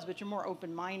person does, but you're more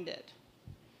open-minded.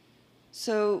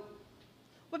 So,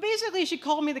 but basically, she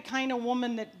called me the kind of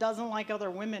woman that doesn't like other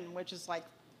women, which is like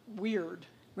weird.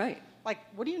 Right. Like,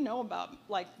 what do you know about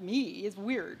like me? It's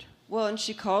weird. Well, and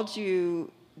she called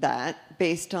you that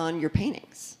based on your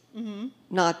paintings,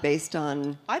 not based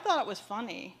on. I thought it was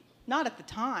funny. Not at the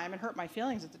time. It hurt my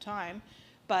feelings at the time,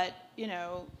 but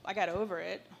I got over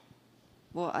it.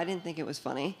 Well, I didn't think it was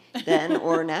funny then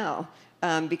or now,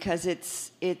 because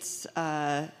it's such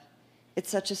a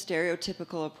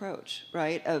stereotypical approach,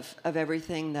 right? Of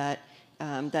everything that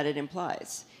it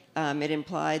implies. It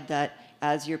implied that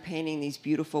as you're painting these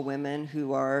beautiful women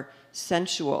who are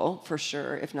sensual, for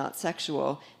sure, if not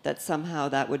sexual, that somehow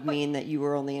that would mean that you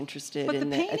were only interested in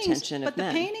the attention of men.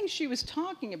 But the paintings she was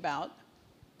talking about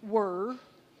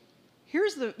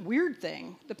here's the weird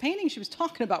thing, the paintings she was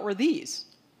talking about were these.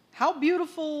 How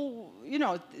beautiful,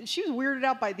 she was weirded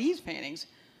out by these paintings.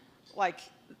 Like,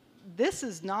 this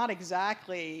is not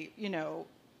exactly,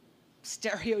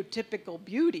 stereotypical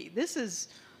beauty. This is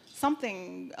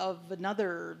something of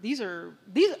another. These are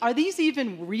these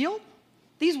even real?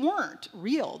 These weren't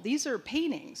real. These are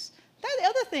paintings. The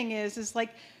other thing is like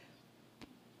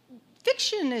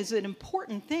fiction is an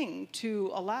important thing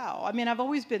to allow. I mean, I've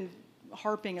always been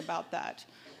harping about that.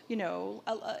 You know,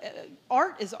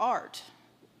 art is art.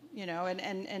 You know,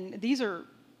 and these are.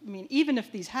 I mean, even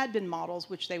if these had been models,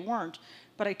 which they weren't,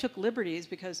 but I took liberties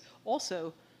because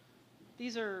also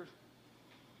these are.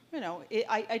 You know,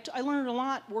 I learned a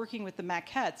lot working with the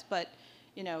maquettes, but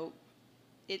you know,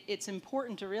 it's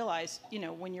important to realize, you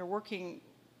know, when you're working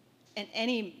in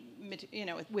any, you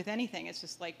know, with anything, it's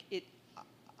just like it.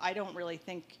 I don't really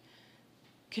think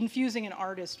confusing an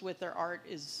artist with their art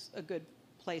is a good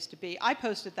place to be. I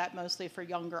posted that mostly for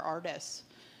younger artists,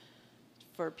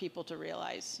 for people to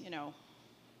realize, you know,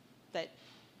 that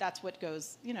that's what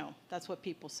goes, you know, that's what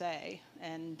people say,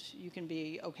 and you can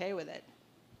be okay with it.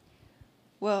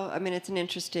 Well, I mean, it's an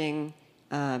interesting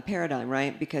paradigm,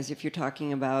 right? Because if you're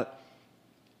talking about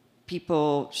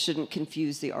people shouldn't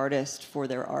confuse the artist for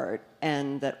their art,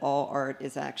 and that all art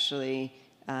is actually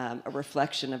a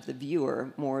reflection of the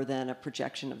viewer more than a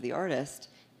projection of the artist,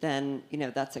 then you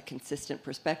know that's a consistent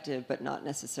perspective, but not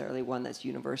necessarily one that's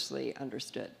universally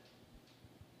understood.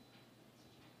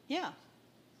 Yeah,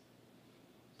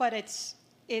 but it's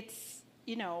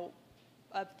you know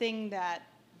a thing that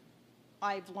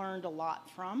I've learned a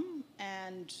lot from,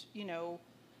 and you know,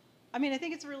 I mean, I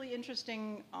think it's really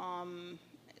interesting.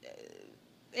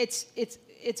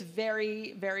 It's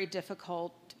very, very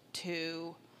difficult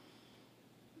to.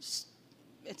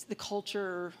 It's the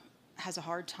culture has a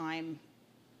hard time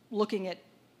looking at,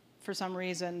 for some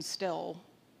reason, still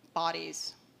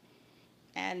bodies.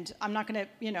 And I'm not going to,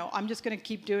 you know, I'm just going to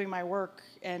keep doing my work,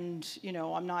 and you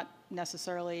know, I'm not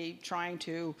necessarily trying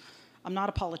to. I'm not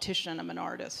a politician. I'm an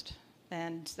artist.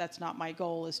 And that's not my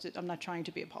goal. I'm not trying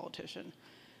to be a politician,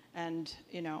 and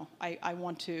you know, I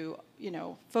want to, you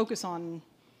know, focus on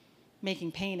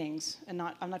making paintings, and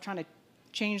I'm not trying to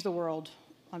change the world.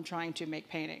 I'm trying to make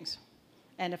paintings,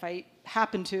 and if I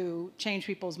happen to change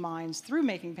people's minds through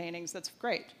making paintings, that's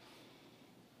great.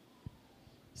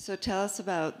 So tell us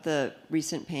about the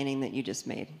recent painting that you just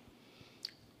made.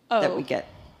 Oh, that we get.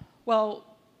 Well,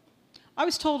 I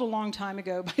was told a long time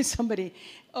ago by somebody,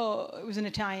 it was an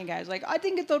Italian guy, he was like, I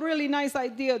think it's a really nice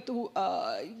idea to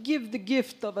give the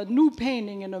gift of a new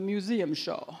painting in a museum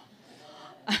show.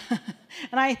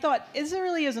 And I thought, it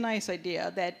really is a nice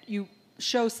idea that you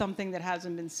show something that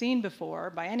hasn't been seen before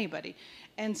by anybody.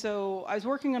 And so I was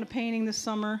working on a painting this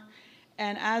summer,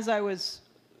 and as I was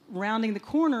rounding the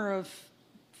corner of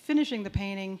finishing the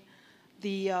painting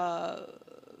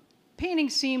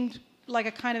seemed like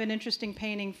a kind of an interesting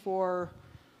painting for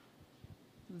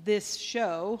this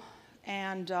show,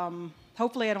 and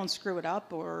hopefully I don't screw it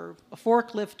up, or a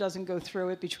forklift doesn't go through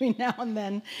it between now and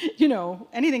then. You know,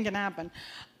 anything can happen.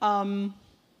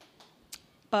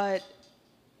 But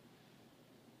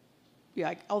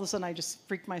yeah, all of a sudden I just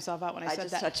freaked myself out when I said that. I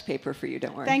just touched paper for you,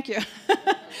 don't worry. Thank you.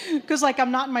 Because like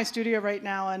I'm not in my studio right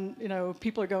now, and you know,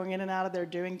 people are going in and out of there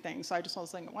doing things, so I just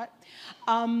was thinking, what?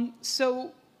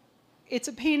 So it's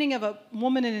a painting of a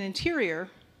woman in an interior.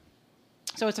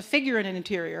 So it's a figure in an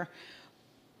interior,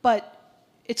 but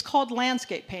it's called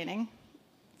landscape painting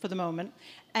for the moment.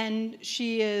 And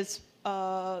she is,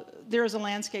 there is a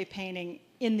landscape painting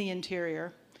in the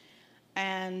interior.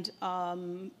 And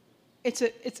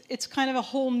it's kind of a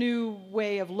whole new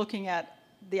way of looking at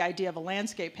the idea of a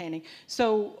landscape painting.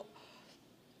 So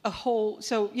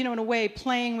you know, in a way,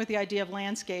 playing with the idea of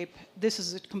landscape, this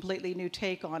is a completely new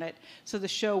take on it. So the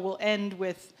show will end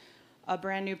with a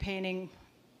brand new painting,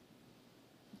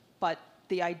 but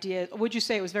the idea, would you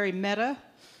say it was very meta?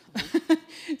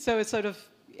 So it's sort of,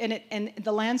 and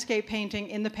the landscape painting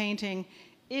in the painting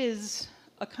is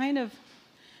a kind of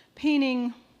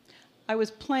painting. I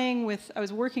was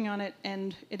working on it,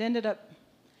 and it ended up,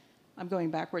 I'm going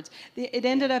backwards. It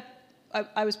ended up,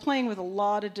 I was playing with a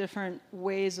lot of different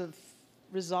ways of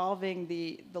resolving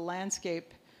the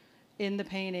landscape in the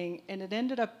painting, and it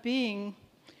ended up being,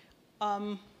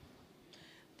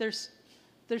 there's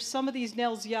some of these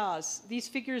Nels-Yaz. These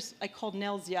figures I called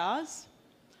Nels-Yaz,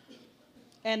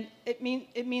 and it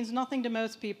means nothing to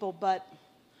most people, but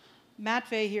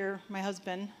Matvey here, my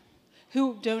husband,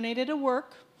 who donated a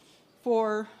work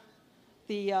for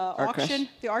the auction,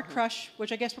 the Art Crush,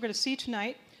 which I guess we're going to see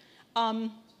tonight.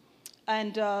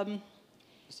 And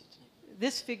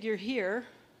this figure here,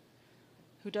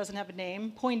 who doesn't have a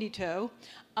name, Pointy Toe.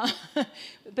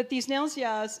 But these nails,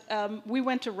 we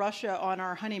went to Russia on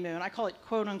our honeymoon. I call it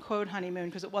quote-unquote honeymoon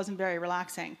because it wasn't very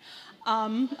relaxing.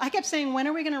 I kept saying, when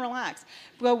are we going to relax?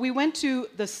 Well, we went to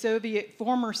the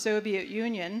former Soviet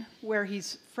Union, where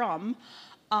he's from,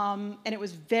 and it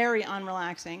was very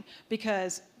unrelaxing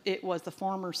because it was the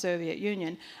former Soviet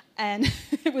Union, and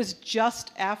it was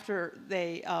just after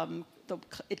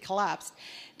it collapsed,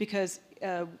 because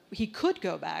he could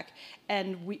go back,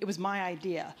 and it was my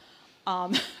idea.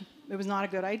 It was not a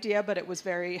good idea, but it was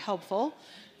very helpful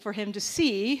for him to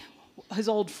see his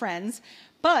old friends.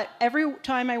 But every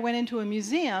time I went into a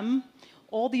museum,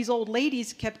 all these old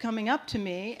ladies kept coming up to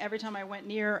me every time I went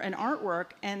near an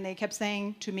artwork, and they kept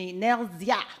saying to me,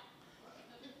 "Nelzia."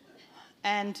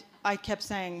 And I kept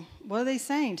saying, "What are they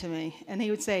saying to me?" And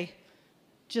he would say,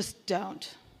 "Just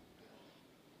don't."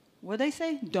 What did they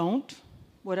say? Don't.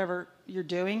 Whatever you're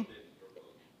doing.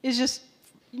 It's just,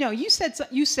 you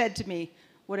said to me,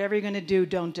 whatever you're going to do,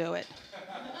 don't do it.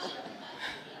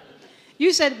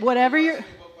 You said, whatever you're... But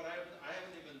I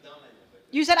haven't even done anything.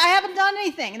 You said, I haven't done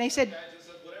anything. And they said, I just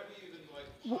said, whatever you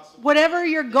even possibly... whatever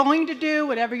you're going to do,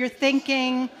 whatever you're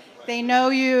thinking, they know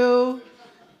you.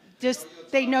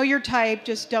 They know your type,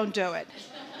 just don't do it.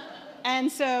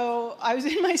 And so I was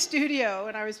in my studio,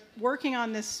 and I was working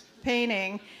on this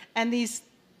painting, and these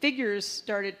figures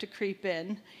started to creep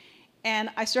in.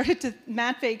 And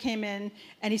Matvey came in,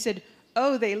 and he said,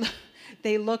 "Oh, they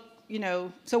look,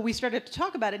 so we started to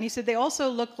talk about it, and he said, they also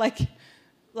look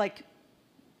like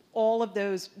all of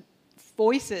those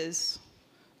voices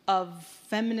of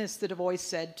feminists that have always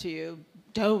said to you,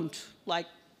 don't,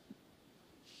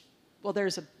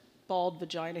 there's a bald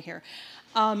vagina here.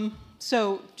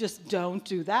 So just don't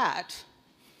do that.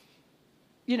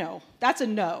 That's a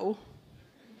no.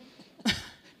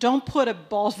 Don't put a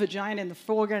bald vagina in the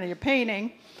foreground of your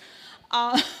painting.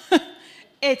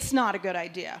 It's not a good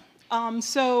idea.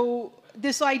 So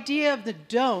this idea of the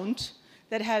don't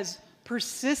that has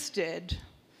persisted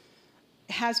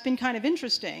has been kind of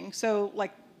interesting. So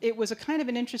it was a kind of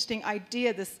an interesting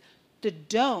idea. The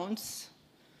don'ts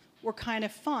were kind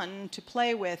of fun to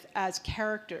play with as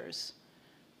characters.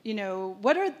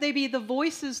 What are they be the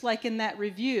voices like in that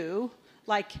review?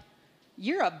 Like,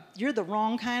 you're the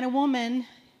wrong kind of woman.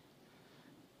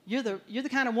 You're the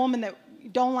kind of woman that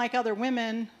don't like other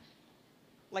women,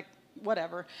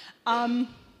 whatever.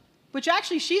 Which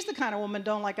actually, she's the kind of woman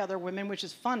don't like other women, which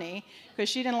is funny because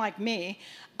she didn't like me.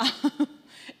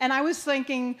 And I was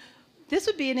thinking this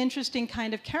would be an interesting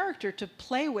kind of character to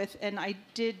play with, and I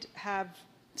did have.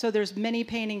 So there's many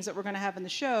paintings that we're going to have in the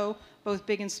show, both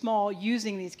big and small,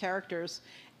 using these characters,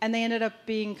 and they ended up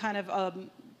being kind of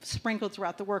sprinkled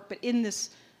throughout the work. But in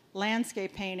this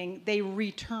landscape painting, they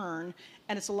return,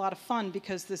 and it's a lot of fun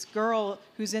because this girl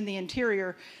who's in the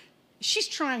interior, she's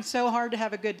trying so hard to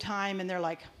have a good time, and they're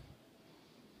like,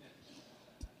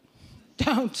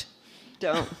 don't.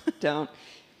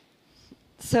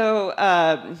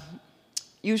 So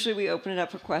usually we open it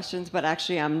up for questions, but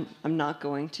actually I'm not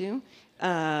going to,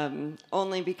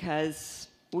 only because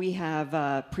we have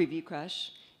a preview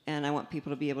crush, and I want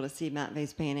people to be able to see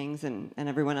Matvey's paintings and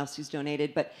everyone else who's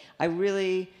donated. But I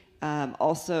really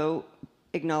also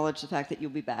acknowledge the fact that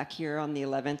you'll be back here on the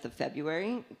 11th of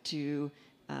February to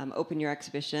open your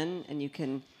exhibition, and you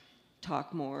can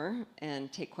talk more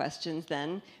and take questions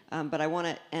then. But I want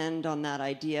to end on that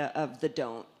idea of the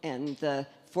don't and the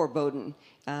foreboding,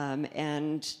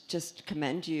 and just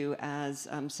commend you as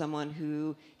someone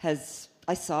who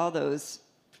I saw those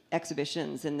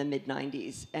exhibitions in the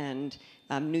mid-'90s and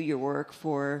knew your work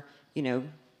for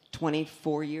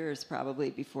 24 years probably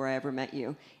before I ever met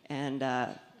you. And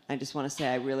I just want to say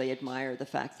I really admire the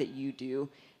fact that you do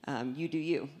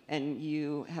you, and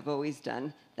you have always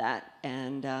done that,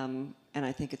 and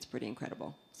I think it's pretty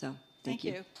incredible. So thank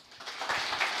you. You.